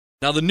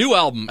Now, the new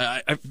album,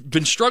 I've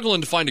been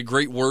struggling to find a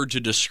great word to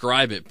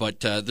describe it, but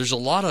there's a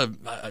lot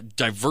of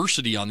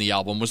diversity on the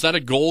album. Was that a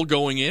goal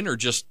going in, or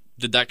just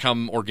did that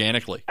come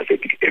organically? I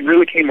think it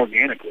really came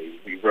organically.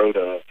 We wrote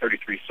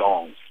 33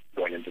 songs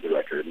going into the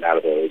record, and out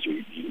of those,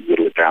 we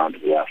whittled it down to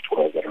the last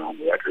 12 that are on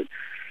the record.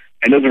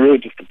 And those are really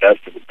just the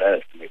best of the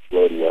best, and they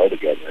flowed well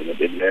together, and it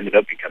ended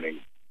up becoming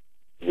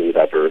really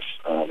diverse.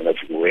 And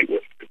that's a great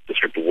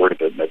descriptive word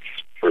of it. That's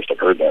first I've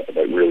heard that, but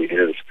that really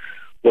is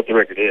what the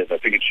record is. I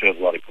think it shows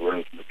a lot of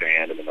growth in the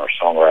band and in our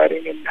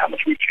songwriting and how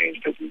much we've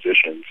changed as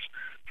musicians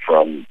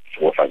from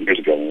 4 or 5 years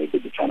ago when we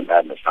did the Sound of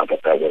Madness. Not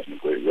that that wasn't a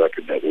great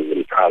record that we're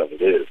really proud of,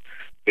 it is.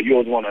 But you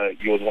always want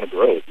to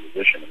grow as a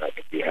musician, and I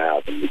think we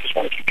have, and we just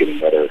want to keep getting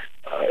better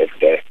every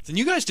day. Then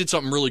you guys did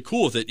something really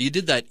cool with it. You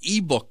did that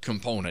ebook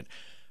component.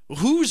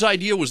 Whose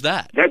idea was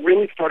that? That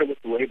really started with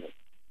the label.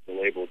 The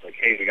label was like,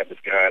 hey, we got this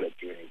guy that's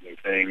doing these new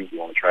things. We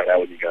want to try it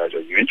out with you guys.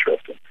 Are you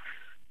interested?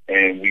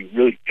 And we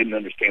really didn't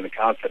understand the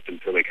concept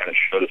until they kind of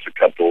showed us a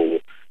couple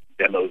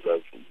demos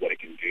of what it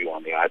can do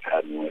on the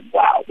iPad, and we went,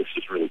 wow, this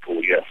is really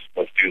cool. Yes,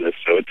 let's do this.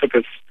 So it took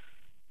us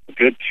a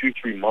good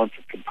 2-3 months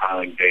of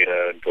compiling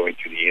data and going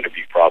through the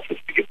interview process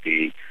to get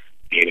the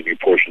interview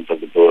portions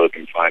of the book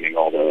and finding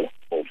all the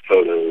old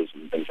photos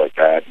and things like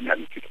that, and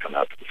having people come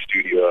out to the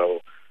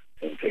studio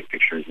and take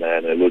pictures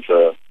then. It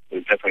was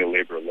definitely a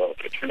labor of love,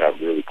 but it turned out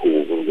really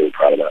cool. We're really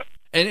proud of that.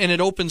 And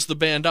it opens the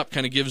band up,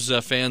 kind of gives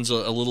fans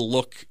a little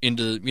look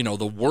into,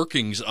 the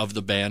workings of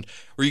the band.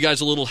 Were you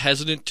guys a little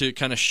hesitant to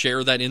kind of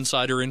share that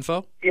insider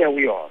info? Yeah,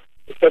 we are.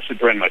 Especially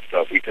Brent and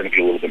myself. We tend to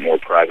be a little bit more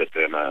private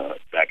than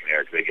Zach and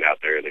Eric. They get out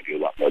there, they do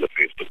a lot more of the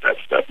Facebook type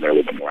stuff, and they're a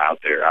little bit more out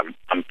there. I'm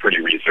a pretty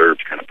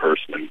reserved kind of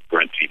person, and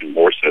Brent's even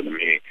more so than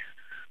me.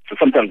 So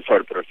sometimes it's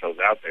hard to put ourselves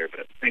out there,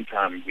 but at the same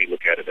time, we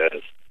look at it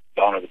as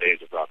gone are the days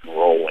of rock and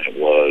roll when it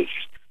was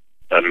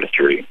a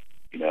mystery.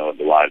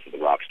 The lives of the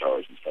rock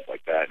stars and stuff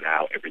like that.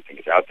 Now everything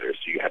is out there,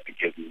 so you have to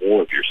give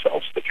more of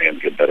yourself so the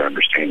fans get a better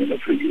understanding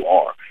of who you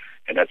are.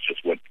 And that's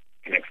just what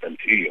connects them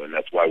to you, and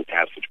that's why we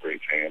have such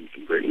great fans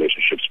and great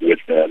relationships with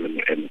them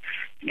and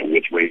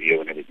with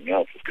radio and everything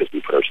else, is because we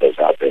put ourselves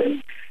out there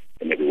in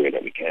every way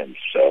that we can.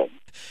 So.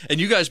 And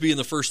you guys being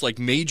the first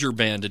major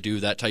band to do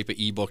that type of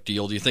ebook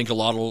deal, do you think a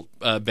lot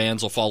of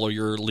bands will follow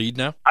your lead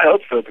now? I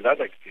hope so, because I'd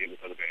like to see it with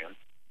other bands.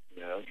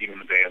 Even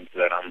the bands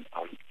that I'm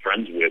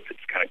friends with,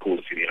 it's kind of cool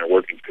to see the inner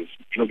workings, because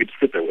you don't get to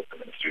sit there with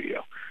them in the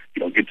studio. You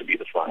don't get to be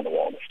the fly on the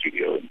wall in the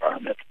studio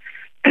environment.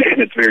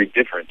 And it's very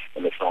different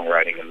in the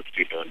songwriting and the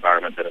studio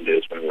environment than it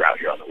is when we're out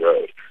here on the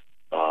road.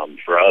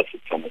 For us,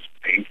 it's almost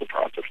a painful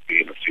process to be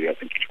in the studio. I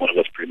think each one of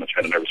us pretty much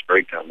had a nervous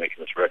breakdown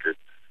making this record,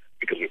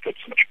 because we put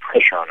so much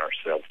pressure on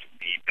ourselves to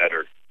be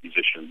better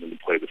musicians and to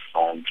play the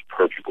songs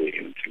perfectly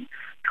and to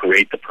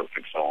create the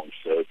perfect songs.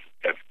 So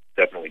it's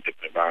definitely a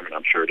different environment.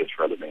 I'm sure it is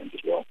for other bands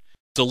as well.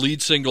 The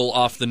lead single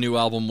off the new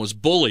album was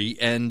Bully,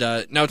 and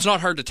now it's not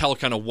hard to tell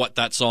kind of what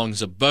that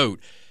song's about,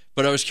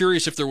 but I was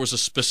curious if there was a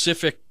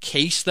specific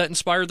case that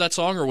inspired that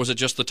song, or was it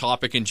just the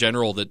topic in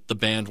general that the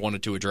band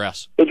wanted to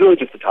address? It was really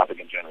just the topic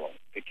in general.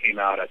 It came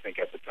out, I think,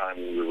 at the time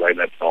we were writing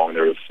that song,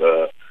 there was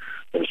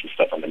some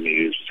stuff on the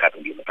news, just happened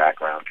to be in the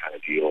background kind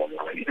of deal, and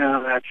we're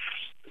like,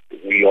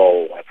 we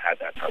all have had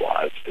that in our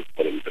lives,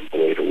 whether we've been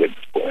bullied or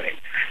witness bullying.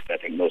 And I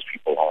think most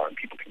people are, and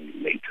people can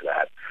relate to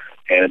that.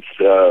 And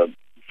it's,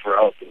 for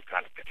us, it was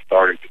kind of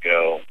started to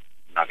go,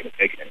 I'm not going to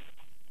take it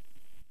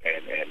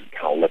anymore, and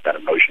kind of let that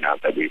emotion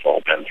out that we've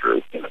all been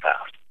through in the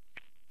past.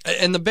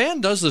 And the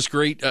band does this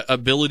great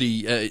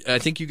ability. I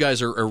think you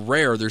guys are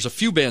rare. There's a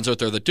few bands out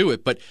there that do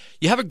it, but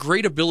you have a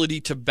great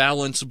ability to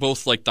balance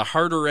both the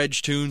harder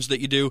edge tunes that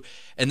you do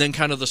and then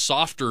kind of the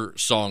softer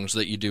songs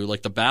that you do,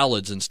 like the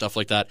ballads and stuff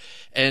like that.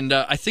 And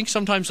I think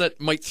sometimes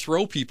that might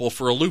throw people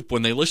for a loop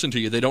when they listen to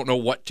you. They don't know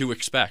what to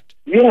expect.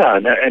 Yeah,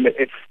 and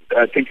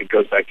I think it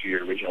goes back to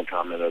your original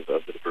comment of the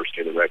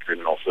diversity of the record,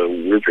 and also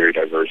we're very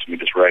diverse. We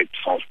just write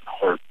songs from the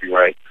heart. We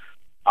write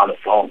on the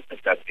song if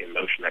that's the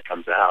emotion that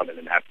comes out, and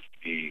it happens to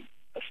be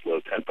a slow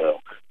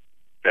tempo,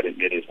 that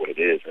it is what it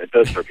is. And it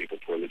does hurt people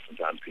poorly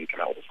sometimes, because you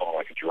come out with a song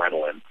like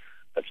Adrenaline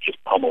that's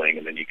just pummeling,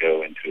 and then you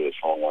go into a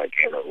song like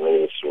Camera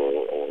Rolls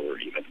or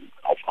even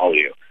I'll Follow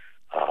You.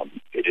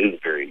 It is a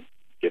very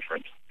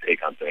different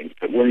take on things,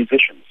 but we're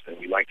musicians, and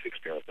we like to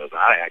experience those.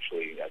 I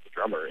actually, as a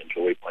drummer,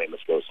 enjoy playing the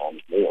slow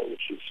songs more,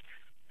 which is,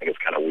 I guess,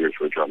 kind of weird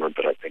for a drummer,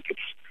 but I think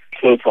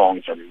slow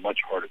songs are much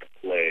harder to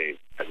play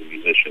as a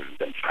musician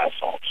than fast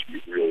songs.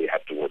 You really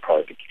have to work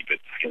hard to keep it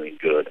feeling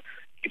good,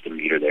 keep the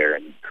meter there,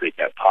 and create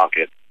that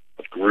pocket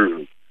of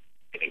groove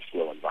in a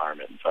slow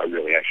environment. So I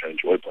really actually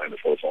enjoy playing the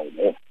slow songs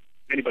more.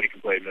 Anybody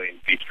can play a million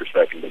beats per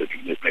second, but if you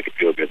can just make it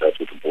feel good, that's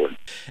what's important.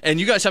 And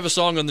you guys have a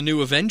song on the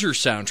new Avengers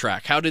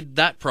soundtrack. How did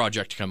that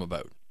project come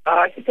about?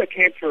 I think that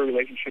came through a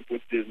relationship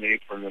with Disney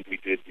from when we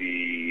did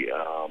the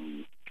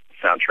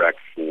soundtrack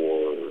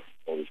for,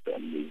 what was the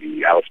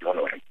movie, Alice in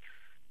Wonderland.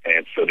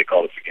 And so they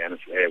called us again and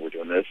said, hey, we're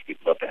doing this. We'd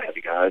love to have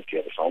you guys. Do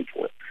you have a song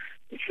for it?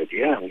 We said,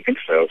 yeah, we think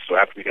so. So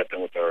after we got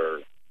done with our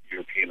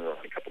European run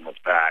a couple months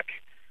back,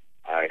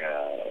 I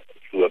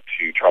flew up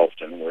to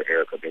Charleston, where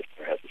Eric, our bass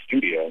player, has the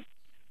studio,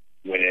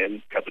 went in,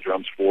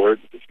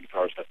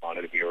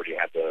 on it. We already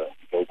had the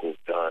vocals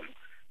done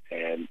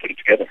and put it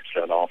together,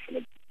 set it off, and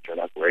it turned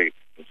out great.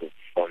 It was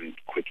a fun,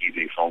 quick,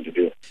 easy song to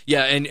do.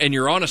 Yeah, and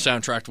you're on a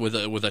soundtrack with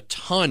a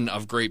ton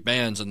of great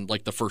bands, and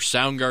like the first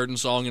Soundgarden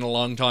song in a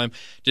long time.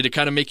 Did it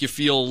kind of make you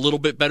feel a little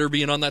bit better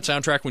being on that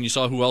soundtrack when you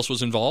saw who else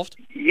was involved?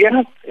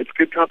 Yeah, it's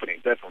good company,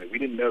 definitely. We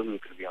didn't know who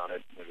was going to be on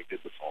it when we did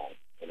the song,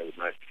 and it was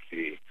nice to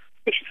see.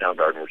 Especially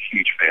Soundgarden were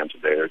huge fans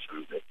of theirs,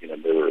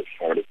 and they were a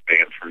formative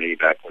band for me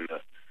back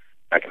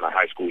in my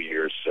high school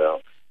years. So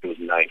it was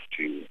nice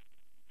to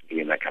be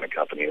in that kind of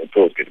company. And it's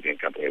always good to be in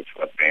company of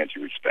bands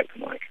you respect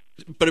and like.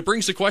 But it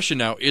brings the question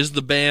now: is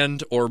the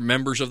band or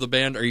members of the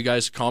band, are you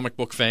guys comic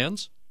book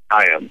fans?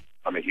 I am.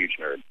 I'm a huge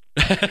nerd.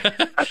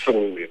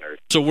 Absolutely a nerd.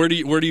 So where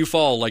do you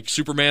fall? Like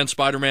Superman,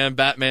 Spider-Man,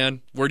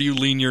 Batman? Where do you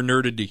lean your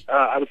nerdity?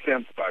 I would say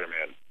I'm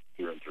Spider-Man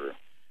through and through.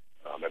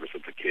 Ever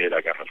since a kid,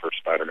 I got my first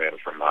Spider-Man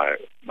from my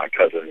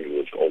cousin who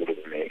was older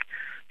than me.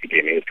 He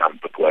gave me his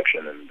comic book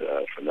collection, and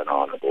from then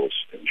on, I've always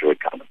enjoyed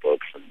comic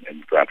books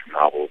and graphic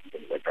novels and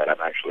things like that.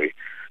 I'm actually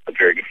a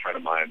very good friend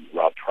of mine,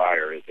 Rob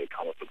Pryor, is a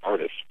comic book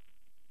artist.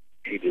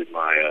 He did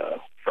my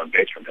front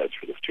page from heads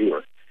for this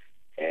tour,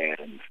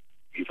 and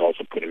he's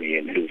also putting me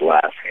in his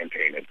last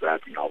hand-painted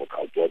graphic novel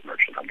called Blood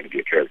Merchant. I'm going to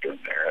be a character in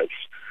there. It's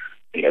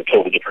a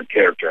totally different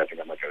character. I think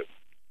I'm like a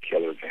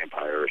killer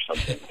vampire or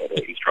something,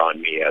 but he's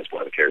drawing me as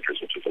one of the characters,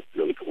 which is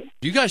really cool.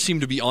 You guys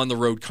seem to be on the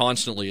road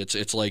constantly.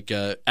 It's like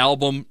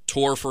album,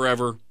 tour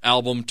forever,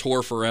 album,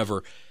 tour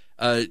forever.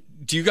 Have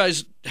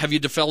you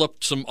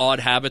developed some odd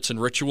habits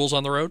and rituals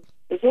on the road?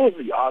 There's always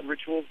the odd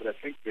rituals, but I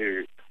think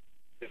they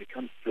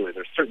become silly.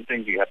 There's certain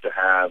things you have to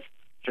have,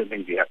 certain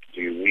things you have to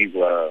do.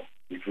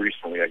 We've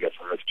recently, I guess,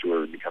 on this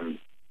tour, become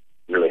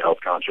really health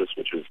conscious,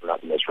 which is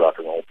not the most rock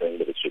and roll thing,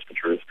 but it's just the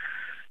truth.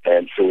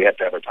 And so we have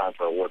to have our time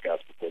for our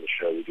workouts before the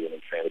show. We do an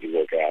insanity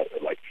workout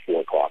at like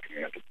 4 o'clock, and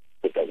we have to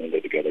put that window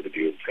together to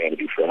do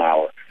insanity for an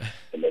hour.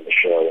 And then the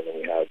show, and then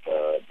we have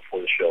before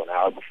the show, an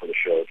hour before the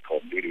show, it's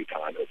called doo-doo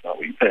time. It's not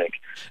what you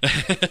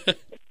think.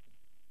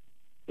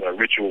 A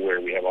ritual where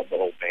we have the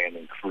whole band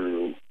and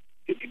crew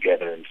get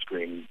together and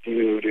scream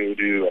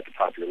doo-doo-doo at the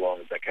top of your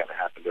lungs. That kind of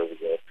happens over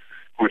the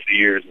course of the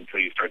years until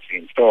you start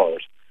seeing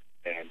stars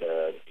and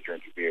you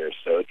drink your beer.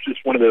 So it's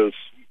just one of those,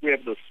 we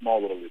have those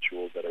small little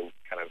rituals that are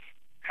kind of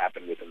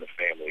happen within the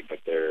family, but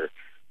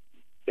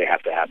they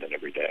have to happen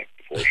every day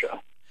before a show.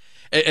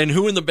 And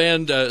who in the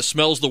band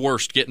smells the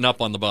worst getting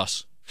up on the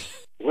bus?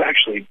 We're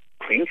actually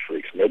clean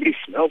freaks. Nobody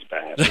smells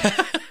bad.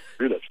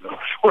 Who that smells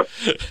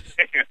worse.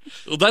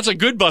 Well, that's a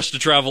good bus to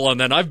travel on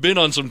then. I've been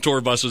on some tour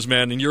buses,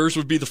 man, and yours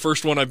would be the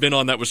first one I've been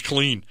on that was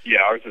clean.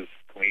 Yeah, ours is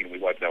clean. We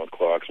wipe down with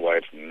Clorox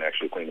wipes and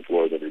actually clean the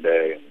floors every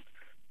day, and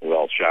we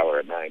all shower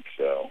at night.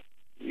 So,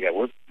 yeah,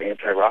 we're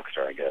anti-rock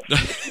star, I guess.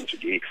 Just a bunch of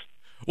geeks.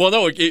 Well,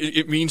 no,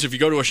 it means if you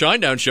go to a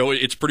Shinedown show,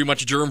 it's pretty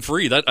much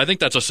germ-free. I think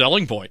that's a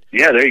selling point.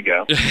 Yeah, there you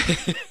go.